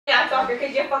motherfucker,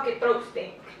 cause your fucking throat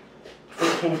stink.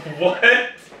 What?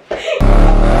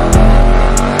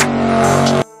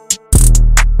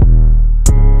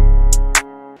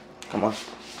 Come on.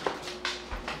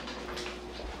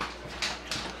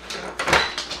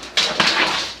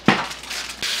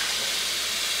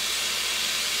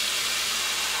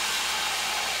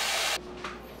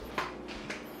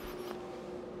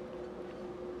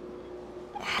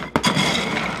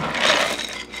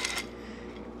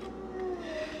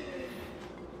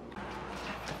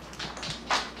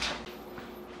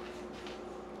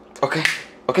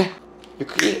 Okay, you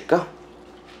can eat it, go.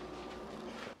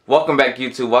 Welcome back,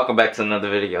 YouTube. Welcome back to another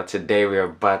video. Today we are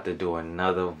about to do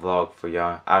another vlog for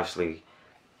y'all. Obviously,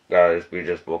 guys, we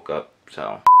just woke up,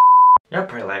 so y'all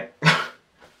probably like,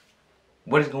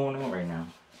 what is going on right now?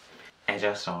 As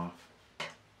y'all saw,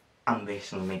 I'm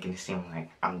basically making it seem like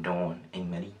I'm doing a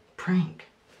mini prank.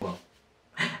 Well,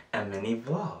 a mini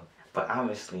vlog. But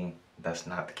obviously, that's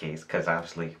not the case, because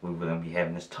obviously we wouldn't be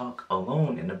having this talk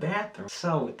alone in the bathroom.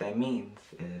 So what that means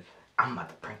is I'm about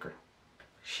to prank her.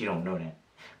 She don't know that.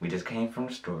 We just came from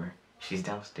the store. She's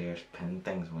downstairs putting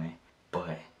things away.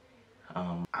 But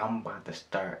I'm about to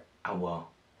start, I will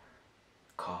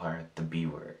call her the B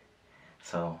word.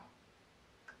 So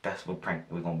that's what prank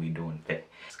we're gonna be doing today.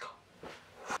 Let's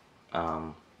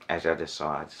go. As y'all just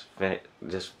saw, I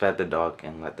just fed the dog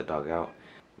and let the dog out.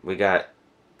 We got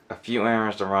a few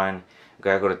errands to run. We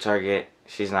gotta go to Target.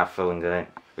 She's not feeling good.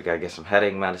 We gotta get some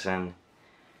headache medicine.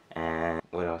 And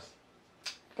what else?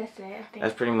 That's it, I think.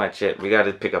 That's pretty much it. We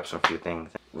gotta pick up some few things.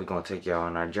 We're gonna take y'all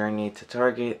on our journey to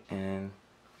Target, and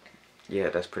yeah,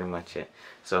 that's pretty much it.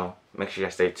 So make sure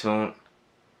y'all stay tuned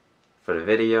for the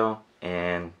video,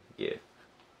 and yeah.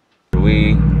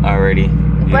 We already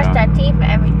brushed our teeth and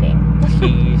everything.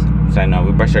 Jeez. So no,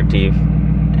 we brushed our teeth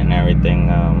and everything.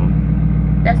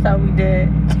 That's all we did.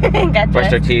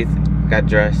 Brushed our teeth, got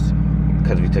dressed,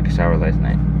 because we took a shower last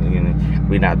night.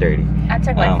 We not dirty. I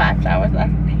took like 5 showers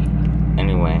last night.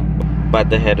 Anyway,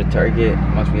 about to head to Target.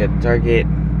 Once we head to Target,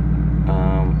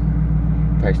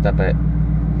 probably stop at,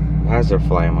 why is there a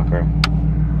fly in my car?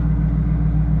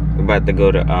 We're about to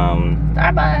go to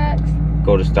Starbucks.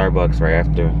 Go to Starbucks right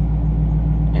after.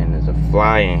 And there's a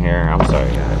fly in here. I'm sorry,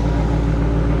 guys.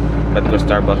 About to go to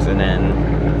Starbucks, and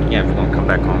then yeah, we're gonna come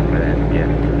back home, and then yeah,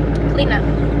 Clean up.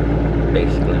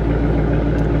 basically.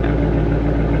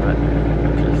 But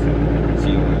peace.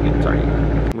 See you when we get to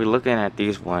Target. We're looking at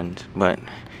these ones, but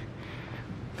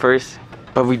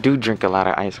we do drink a lot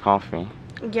of iced coffee.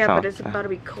 Yeah, so, but it's about to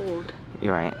be cold.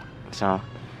 You're right. So,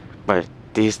 but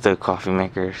these the coffee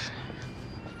makers.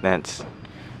 That's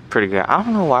pretty good. I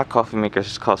don't know why coffee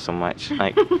makers cost so much.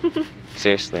 Like,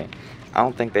 seriously, I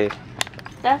don't think they.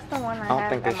 That's the one I don't have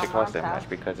think they at my should cost that mom's much,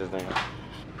 because it's like,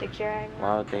 house.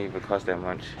 why would they even cost that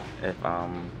much if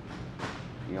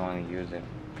you only use it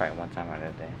probably one time out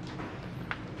of the day?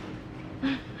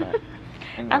 But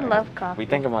anyway, I love coffee. We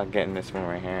think about getting this one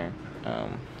right here.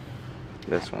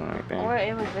 This one right there. Or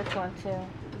it was this one too,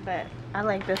 but I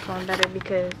like this one better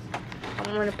because I'm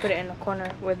gonna put it in the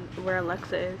corner where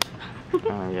Alexa is.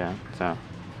 Oh yeah, so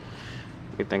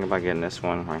we think about getting this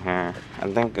one right here.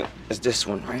 I think it's this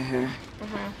one right here.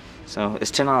 So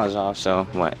it's $10 off. So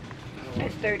what?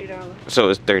 It's $30. So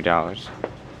it's $30.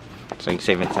 So you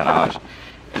saving $10.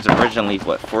 It's originally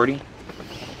what, 40?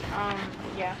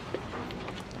 Yeah.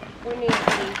 We need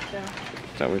these though.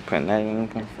 So we're putting that in.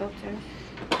 Filters.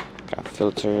 Got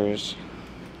filters.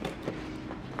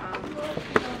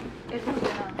 We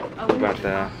about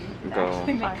to go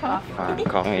coffee.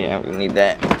 coffee. Yeah, we need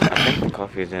that. I think the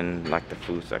coffee is in like the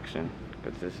food section,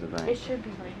 because this is like. It should be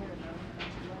right here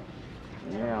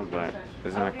though. Yeah, but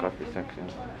it's in the coffee section.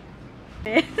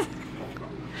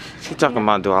 She talking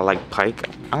about, do I like Pike?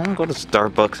 I want to go to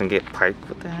Starbucks and get Pike.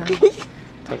 What the hell?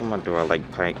 Talking about, do I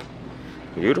like Pike?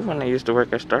 You're the one that used to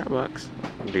work at Starbucks.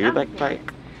 Do you like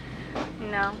Pike?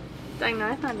 No. I know,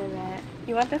 it's not that bad.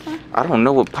 You want this one? I don't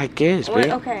know what Pike is,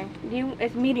 babe. Okay.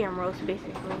 It's medium roast,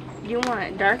 basically. You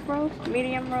want dark roast?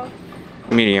 Medium roast?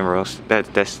 Medium roast.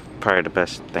 That's probably the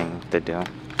best thing to do.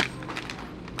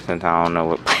 Since I don't know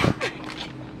what Pike.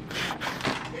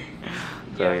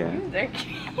 So yeah.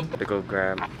 To go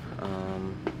grab.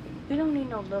 We don't need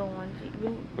no little ones.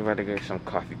 We about to get some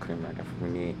coffee creamer. We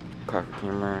need coffee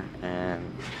creamer,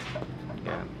 and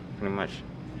yeah, pretty much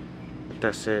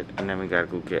that's it. And then we gotta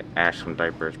go get Ash some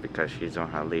diapers, because she's on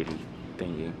her lady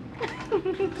thingy.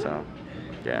 So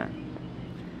yeah,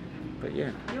 but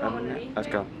yeah, let's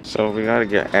go. So we gotta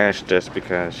get Ash this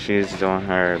because she's doing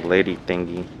her lady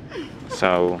thingy.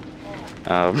 So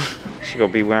she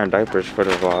gonna be wearing diapers for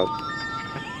the vlog.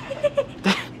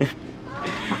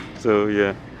 So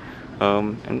yeah,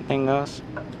 Anything else?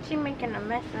 She making a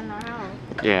mess in our house.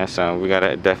 Yeah, so we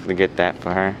gotta definitely get that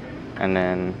for her. And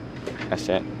then that's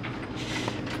it.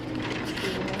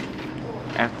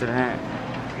 After that,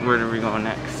 where do we go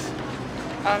next?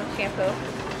 Shampoo.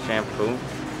 Shampoo.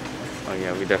 Oh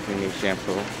yeah, we definitely need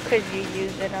shampoo. Cause you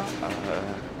used it on.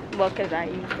 Well, cause I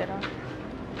used it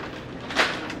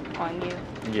on you.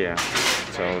 Yeah.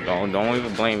 So don't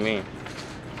even blame me.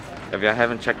 If y'all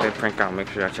haven't checked that prank out, make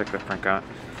sure y'all check that prank out.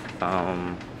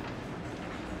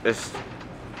 It's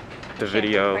the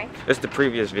video. Prank? It's the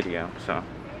previous video. So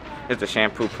it's the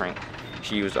shampoo prank.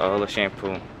 She used all the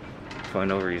shampoo for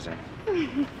no reason.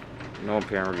 No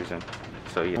apparent reason.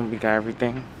 So yeah, we got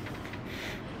everything.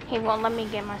 He won't let me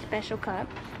get my special cup.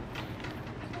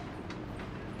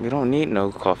 We don't need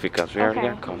no coffee cups. We already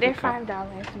got coffee They're cups.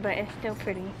 $5, but it's still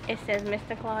pretty. It says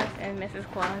Mr. Claus and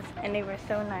Mrs. Claus, and they were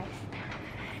so nice.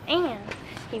 And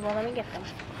he won't let me get them.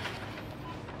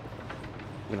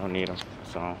 We don't need them,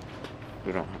 so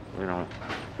we don't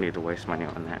need to waste money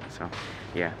on that. So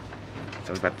yeah,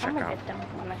 so we about to check I'm gonna out. get them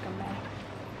when I come back.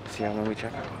 See y'all when we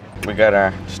check out. We got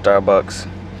our Starbucks.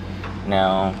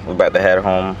 Now we're about to head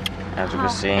home. As you can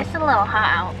see, It's a little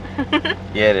hot out.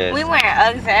 Yeah, it is. We wearing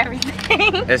Uggs and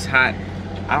everything. It's hot.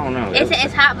 I don't know.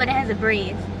 It's hot, but it has a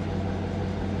breeze.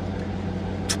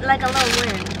 Like a little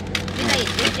wind.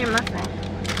 It's your muffin.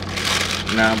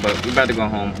 No, but we about to go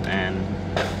home and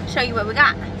Show you what we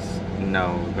got.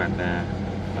 no, we got to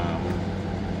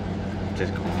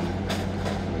just go home.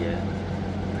 Yeah,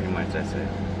 pretty much that's it.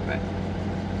 But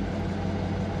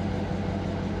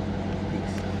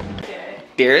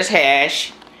there's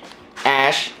Ash.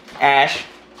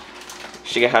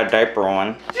 She got her diaper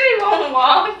on. She won't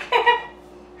walk.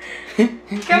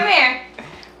 Come here.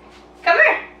 Come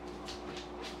here.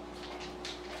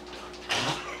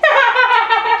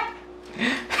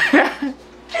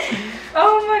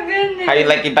 Oh my goodness. How you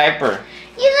like your diaper?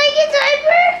 You like your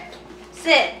diaper?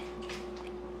 Sit.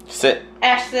 Sit.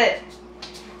 Ash, sit.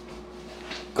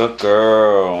 Good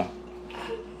girl.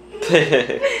 She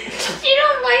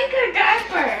don't like her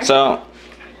diaper. So,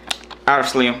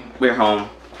 obviously, we're home,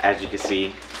 as you can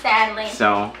see. Sadly.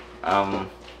 So,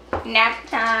 Nap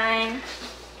time.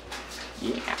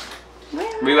 yeah.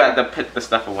 We about to put the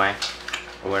stuff away,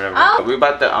 or whatever. Oh. We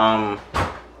about to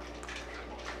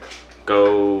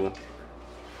go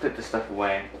put the stuff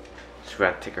away. She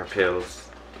about to take her pills,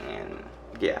 and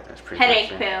yeah, that's pretty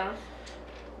Headache much it. pills.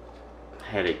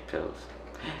 Headache pills.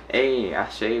 Hey, I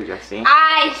shaved. Y'all see?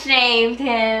 I shaved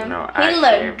him. No, he I looked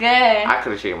shaved. good. I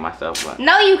could have shaved myself, but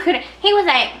No, you couldn't. He was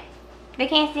like, they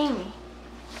can't see me.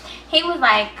 He was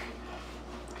like,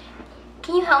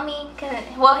 can you help me?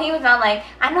 Well, he was all like,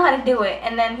 I know how to do it.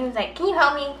 And then he was like, can you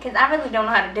help me? Because I really don't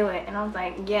know how to do it. And I was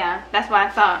like, yeah, that's what I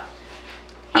thought.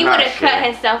 He would have cut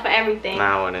himself for everything.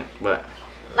 nah, I wouldn't, but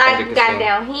I got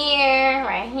down here,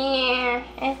 right here.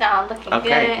 It's all looking good.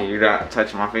 okay, you don't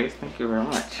touch my face. Thank you very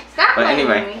much. Stop But playing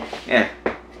anyway, with me. yeah.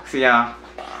 See y'all.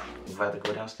 I'm about to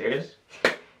go downstairs.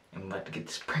 I'm about to get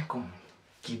this prank on.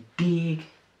 You dig?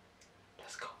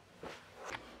 Let's go.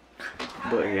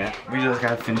 But yeah, we just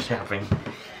gotta finish shopping.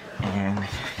 And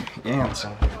yeah,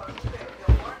 so.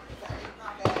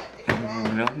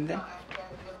 You know that?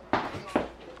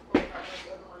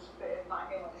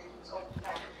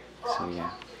 So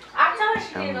yeah. I told her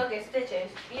she need to go get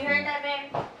stitches. You heard that,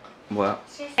 babe? What?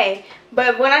 She said,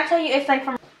 but when I tell you it's like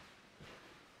from...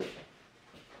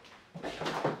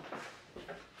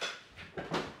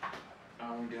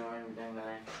 Are we doing everything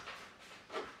today?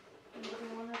 What do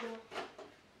you want to do?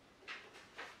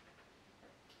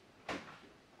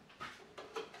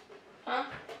 Huh?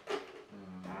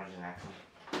 I was just asking.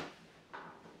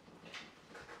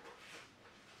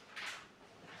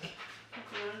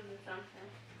 I want to do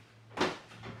something.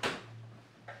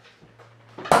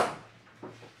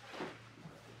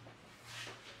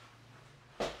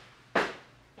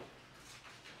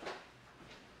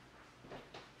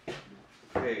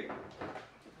 Hey.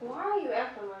 Why are you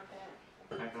acting like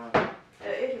that? Acting like that?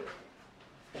 Idiot.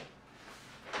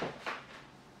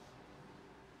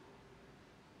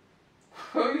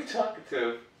 Who are you talking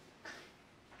to?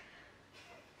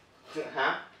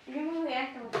 Huh? You're really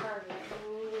acting like her.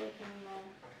 You're really acting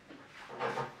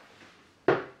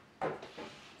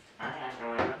I ain't acting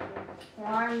like that.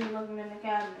 Why are you looking in the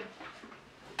cabinet?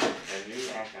 Cause you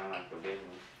acting like a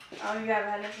business. Oh, you got a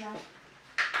headache now?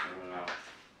 I don't know.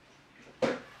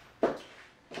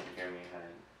 Give me a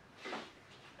headache.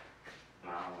 No,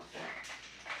 I don't want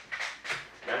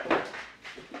that.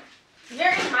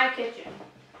 You're in my kitchen.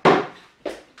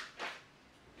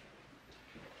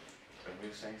 If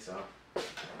you say so.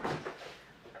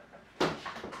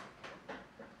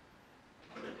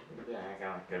 Yeah.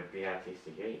 a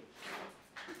B-I-T-C-H.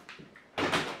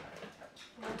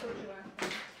 That's what you are.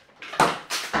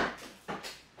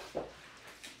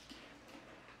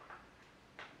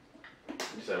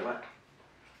 You said what?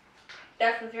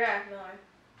 That's what you're acting like.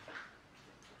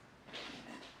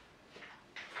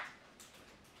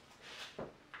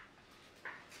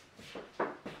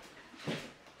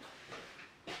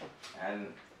 And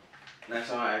that's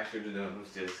all I asked you to do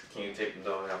was just, can you take the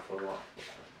dog out for a walk?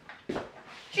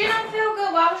 She don't feel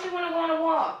good. Why would she want to go on a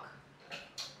walk?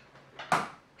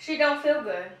 She don't feel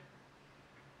good.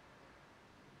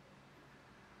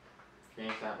 Can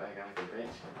you stop acting like a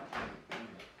bitch?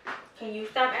 Can you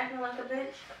stop acting like a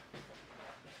bitch?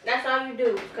 That's all you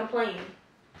do, is complain.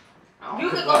 You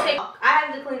could go take a walk. I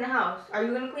have to clean the house. Are you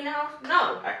going to clean the house?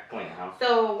 No. I can clean the house.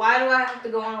 So why do I have to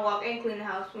go on a walk and clean the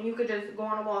house when you could just go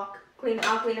on a walk,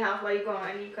 I'll clean the house while you're gone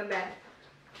and you come back.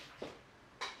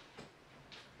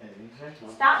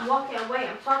 Stop walking away.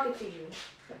 I'm talking to you.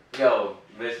 Yo,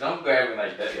 bitch, don't grab me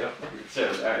like that, yo.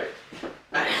 Chill, alright.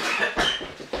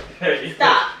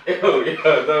 Stop. Yo,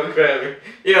 don't grab me.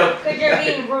 Yo. Because you're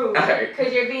being rude. Alright.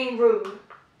 Because you're being rude.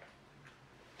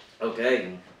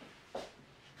 Okay.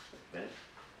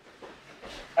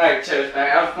 Alright, chill.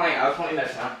 Alright, I was playing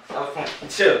that time. I was playing.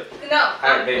 Chill. No.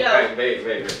 Alright, babe, alright,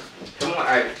 babe. Come on,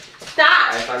 alright. Stop.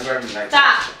 Alright, stop grabbing me like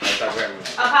Stop. Alright, stop grabbing me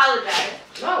like Apologize.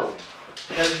 No.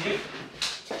 Because you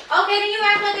Okay, then you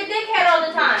act like a dickhead all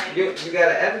the time. you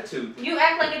got an attitude. You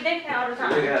act like a dickhead all the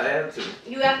time. You got an attitude.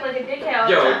 You act like a dickhead all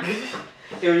the time.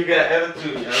 Yo, you got an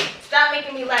attitude, yo. Stop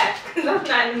making me laugh, because I'm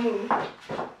not in the mood.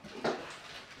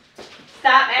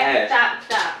 Stop acting.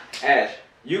 Stop. Ash,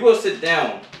 you go sit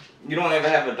down. You don't even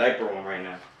have a diaper on right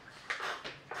now.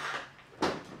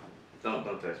 Don't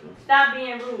touch me. Stop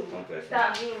being rude. Don't touch me.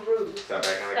 Stop being rude. Stop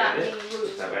acting like Stop a bitch. being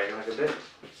rude. Stop acting like a bitch.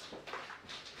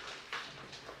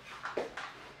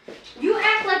 You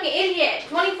act like an idiot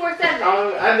 24/7.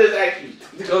 I just asked you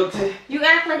to go take. You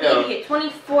act like an idiot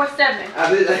 24/7.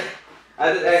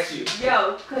 I just asked you.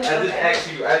 Yo, I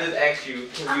just asked you.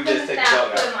 Can I'm you gonna just take the stop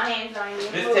dog putting out? my hands on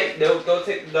you. Go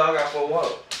take the dog out for a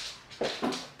walk.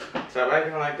 Stop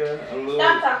acting like a little.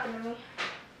 Stop talking to me.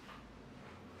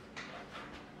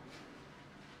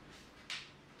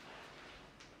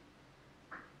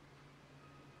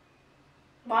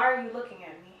 Why are you looking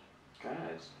at me?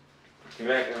 Guys,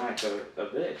 you're acting like a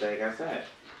bitch, like I said.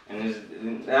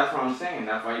 And that's what I'm saying.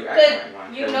 That's why you act like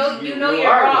one. You know you're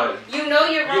wrong. You know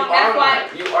you're wrong. That's why.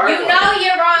 You know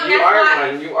you're wrong. That's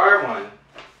why. You are one.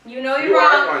 You know you're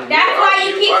wrong. That's why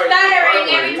you keep stuttering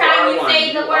every time you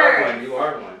say the word. You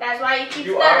are one. That's why you keep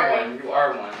stuttering. You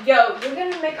are one. Yo, you're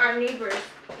gonna make our neighbors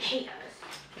hate us.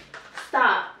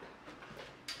 Stop.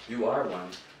 You are one.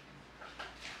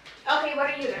 Okay, what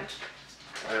are you then?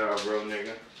 Real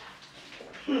nigga.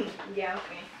 Yeah,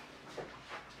 okay.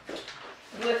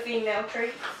 With female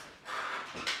traits.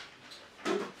 A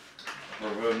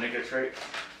real nigga trait.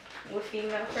 With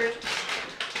female traits.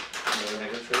 Real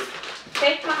nigga trait.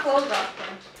 Take my clothes off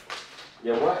then.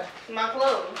 Your what? My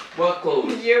clothes. What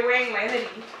clothes? You're wearing my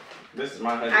hoodie. This is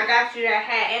my hoodie. I got you that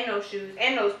hat and those shoes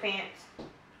and those pants.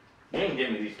 You didn't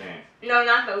give me these pants. No,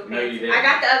 not those pants. No, you didn't. I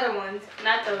got the other ones,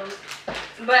 not those.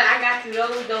 But I got you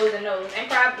those, and those. And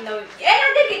probably those. And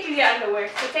I did get you your underwear.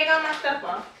 So take all my stuff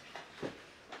off.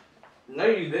 No,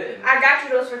 you didn't. I got you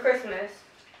those for Christmas.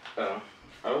 Oh.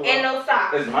 Well. And those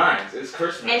socks. It's mine. It's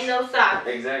Christmas. And those socks.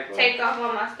 Exactly. Take off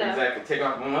all my stuff. Exactly. Take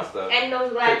off all my stuff. And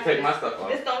those glasses. Take my stuff off.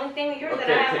 This is the only thing of yours okay,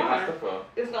 that I have take on. my stuff off.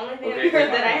 This is the only thing Okay, of yours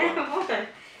take my that I stuff have on.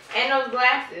 And those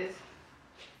glasses.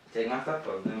 Take my stuff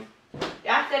off, then.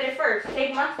 I said it first.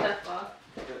 Take my stuff off.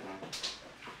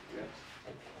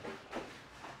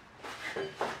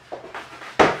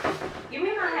 Give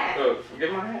me my hat. Oh,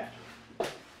 give my hat.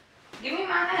 Give me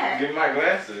my hat. Give me my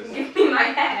glasses. Give me my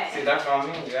hat. See, that's what I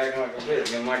mean. You acting like a bitch.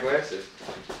 Give me my glasses.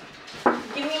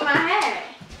 Give me my hat.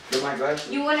 Give my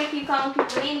glasses. You want to keep calling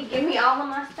people in? Give me all of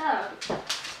my stuff.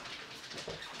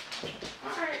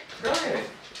 Alright, go ahead.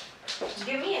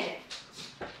 Give me it.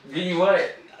 Give you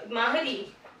what? My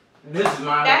hoodie. This is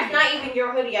my That's hoodie. not even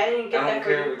your hoodie. I didn't get that for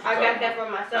you. I got that for I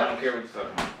myself. don't care what you're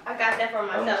talking about. I got that for I don't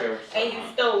care myself. what you're And you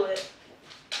stole it.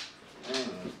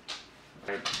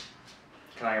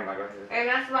 Can I get my glasses? And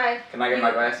that's why Can I get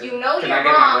my glasses? you know Can you're I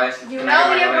get my wrong. glasses? You Can know I get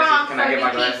my you're glasses? wrong, Can so I get you my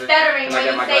keep glasses? stuttering Can I when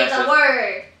get you my say the glasses?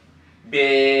 word.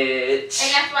 Bitch. And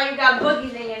that's why you got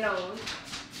boogies in your nose.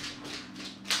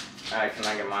 Alright, can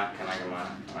I get my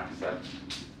stuff?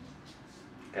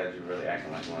 Cause you really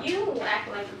acting like one. You act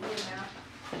like a female.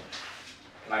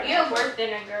 Can I get You're my worse stuff? than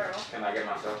a girl. Can I get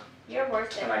my stuff? You're worse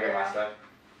than Can a I get girl. my stuff?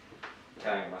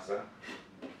 Can I get my stuff?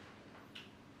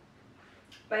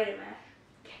 Wait a minute.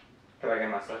 Can I get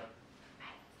my stuff?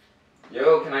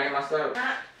 Yo, can I get my stuff?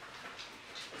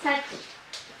 Touch.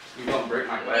 You gonna break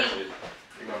my glasses.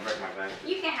 You gonna break my glasses.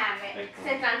 You can have it,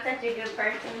 since I'm such a good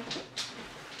person.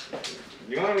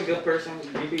 You ain't a good person.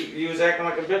 You was acting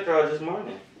like a bitch all this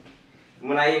morning.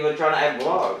 When I even tried to act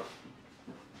vlog.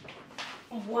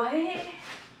 What?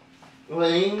 Well,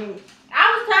 I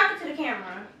was talking to the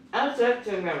camera. I was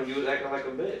acting like you was acting like a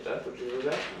bitch. That's what you was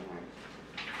acting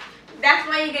like. That's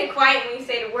why you get quiet when you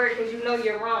say the word, because you know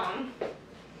you're wrong.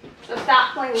 So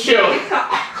stop playing with me. Chill.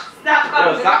 Stop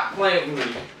calling me. Stop playing with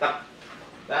me.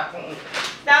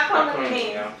 Stop calling me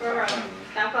names. For real.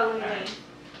 Stop calling me names.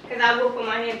 Because I will put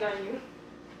my hands on you.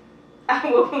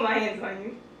 I will put my hands on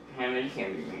you. Hannah, you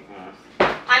can't beat me.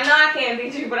 I know I can't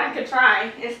beat you, but I could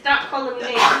try. And stop calling me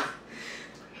names.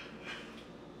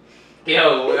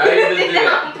 Yo, I didn't do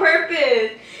that. On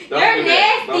purpose. Don't You're do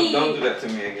that. nasty. Don't do that to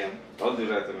me again. Don't do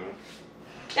that to me.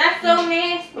 That's so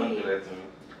nasty. Don't do that to me.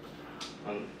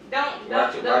 Don't.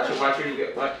 Watch where you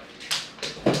get. What?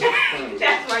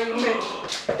 That's why you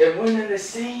missed. It went in the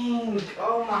sink.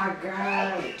 Oh my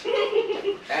god.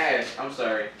 Ash, I'm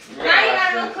sorry. Now you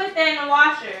gotta go put that in the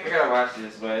washer. I gotta watch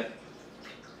this, but.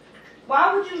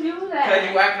 Why would you do that? Because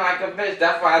you acting like a bitch.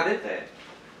 That's why I did that.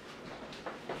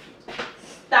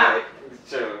 Stop. Right,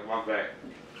 chill, my back.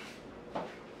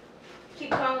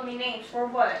 Keep calling me names for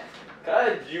what?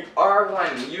 Because you are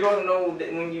one. You don't know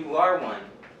that when you are one.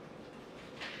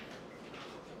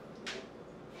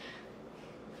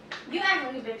 You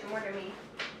act like a bitch more than me.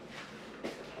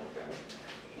 Okay.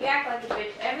 You act like a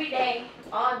bitch every day,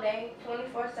 all day,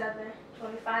 24/7,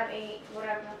 25/8,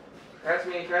 whatever. Press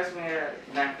me a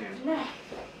napkin. No.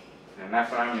 And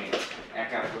that's what I mean.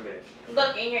 Act like a bitch.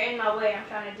 Look, and you're in my way. I'm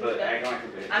trying to do Look, stuff. act like a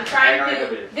bitch. I'm trying act to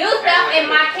like a bitch. do stuff like in a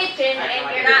my bitch. kitchen, Act and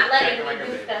like you're a not bitch. letting Act like me a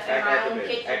do bitch. stuff in Act my like a own bitch.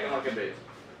 kitchen. Act like a bitch.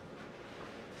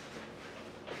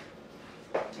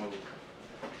 Move.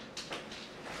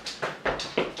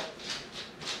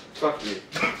 Fuck you.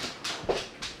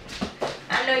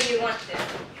 I know you want this.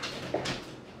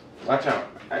 Watch out.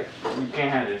 You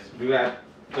can't have this. We got to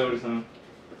tell you something.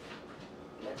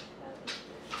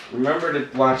 Remember to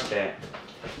watch that.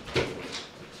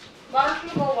 Why don't you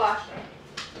go wash it?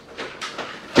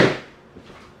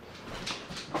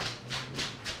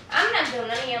 I'm not doing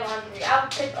none of your laundry. I'll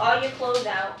pick all your clothes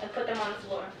out and put them on the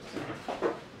floor.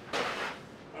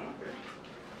 Okay.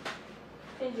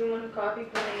 Did you want a coffee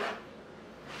for me?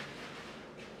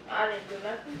 I didn't do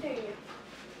nothing to you.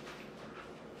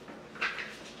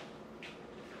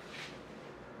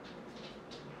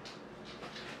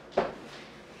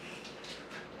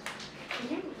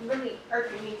 You're really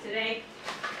irking me today.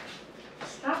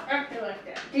 Stop acting like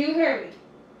that. Do you hear me?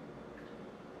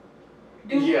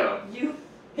 Do Yo. you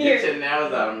hear Get your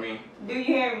nails out of me. Do you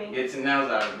hear me? Get your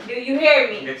nails out of me. Do you hear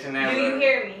me? Get your nails Do out you of me.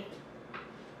 hear me?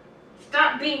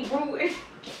 Stop being rude.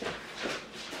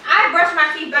 I brush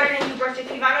my teeth better than you brush your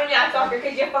teeth. I know you're not talking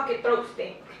because your fucking throat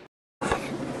stinks.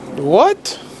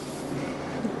 What?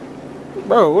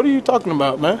 Bro, what are you talking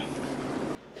about, man?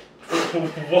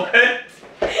 What?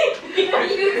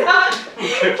 You talk.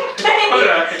 Hold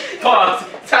on. Pause.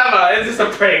 Time out. Is this a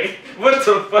prank? What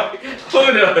the fuck? Hold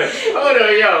on, yo.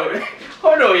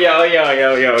 Hold on, yo.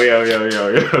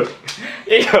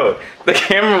 Yo, the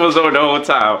camera was on the whole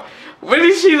time. What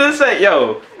did she just say?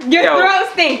 Yo. Your throat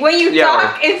stink. When you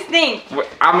talk, it stinks.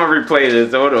 I'm gonna replay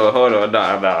this. Hold on.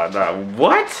 Nah.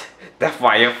 What? That's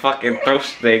why your fucking throat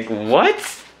stink.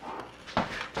 What?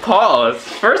 Pause.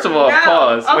 First of all, No.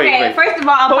 pause. Okay, Wait. first of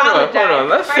all, apologize. Hold on.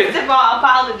 Let's First of all,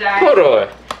 apologize.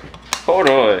 Hold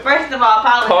on. First of all,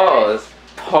 apologize.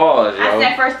 Pause, yo. I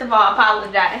said first of all,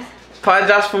 apologize.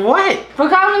 Apologize for what? For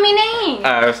calling me names.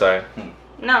 I'm sorry.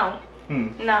 No.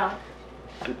 No.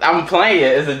 I'm playing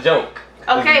it. It's a joke.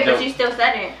 Okay, but you still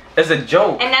said it. It's a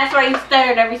joke. And that's why you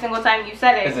stuttered every single time you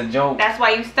said it. It's a joke. That's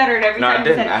why you stuttered every time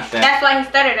you said it. I said. That's why he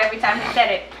stuttered every time he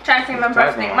said it. Trying to say my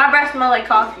breath stink. My breath smell like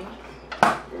coffee.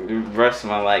 Your breath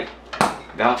smell like.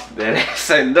 Don't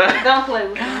say no. Don't play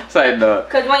with me. Say no.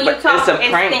 Because when you talk,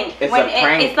 it stinks. It's a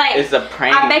prank. It's like, it's a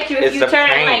prank. I bet you if you turn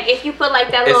it, like, if you put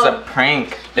like that little. It's a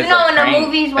prank. You know in the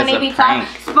movies when they be talking,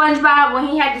 SpongeBob, when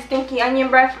he had the stinky onion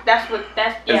breath, that's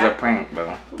yeah. It's a prank,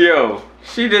 bro. Yo,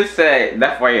 she just said,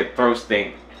 that's why your throat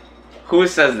stink. Who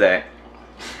says that?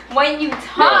 When you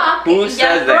talk, who your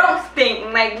says throat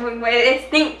stink. Like, when it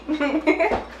stink.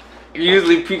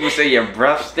 Usually people say your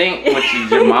breath stink, which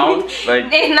is your mouth. Like,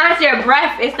 it's not your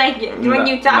breath. It's like when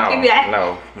you talk, you be like.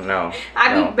 No.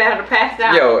 I'd be better passed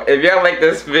out. Yo, if y'all like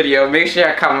this video, make sure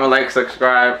y'all comment, like,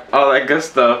 subscribe, all that good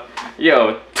stuff.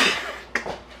 Yo,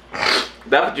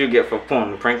 that's what you get for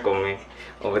pulling the prank on me.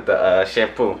 with the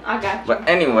shampoo. I got you. But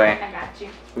anyway, I got you.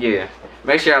 yeah.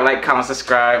 Make sure y'all like, comment,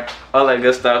 subscribe, all that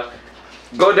good stuff.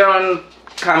 Go down,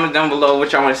 comment down below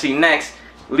what y'all want to see next.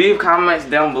 Leave comments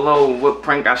down below what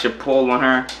prank I should pull on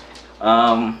her.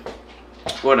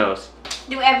 What else?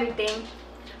 Do everything.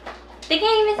 They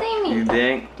can't even see me. You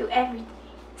think? Do everything.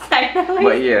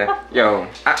 But yeah, yo,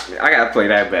 I gotta play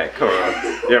that back. Hold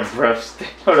on. Your breath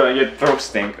stink. Hold on, your throat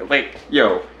stink. Like,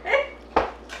 yo.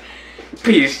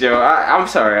 Peace, yo. I'm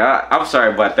sorry. I'm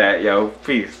sorry about that, yo.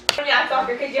 Peace. I'm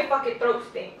talking because your fucking throat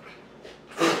stink.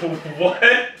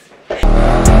 What?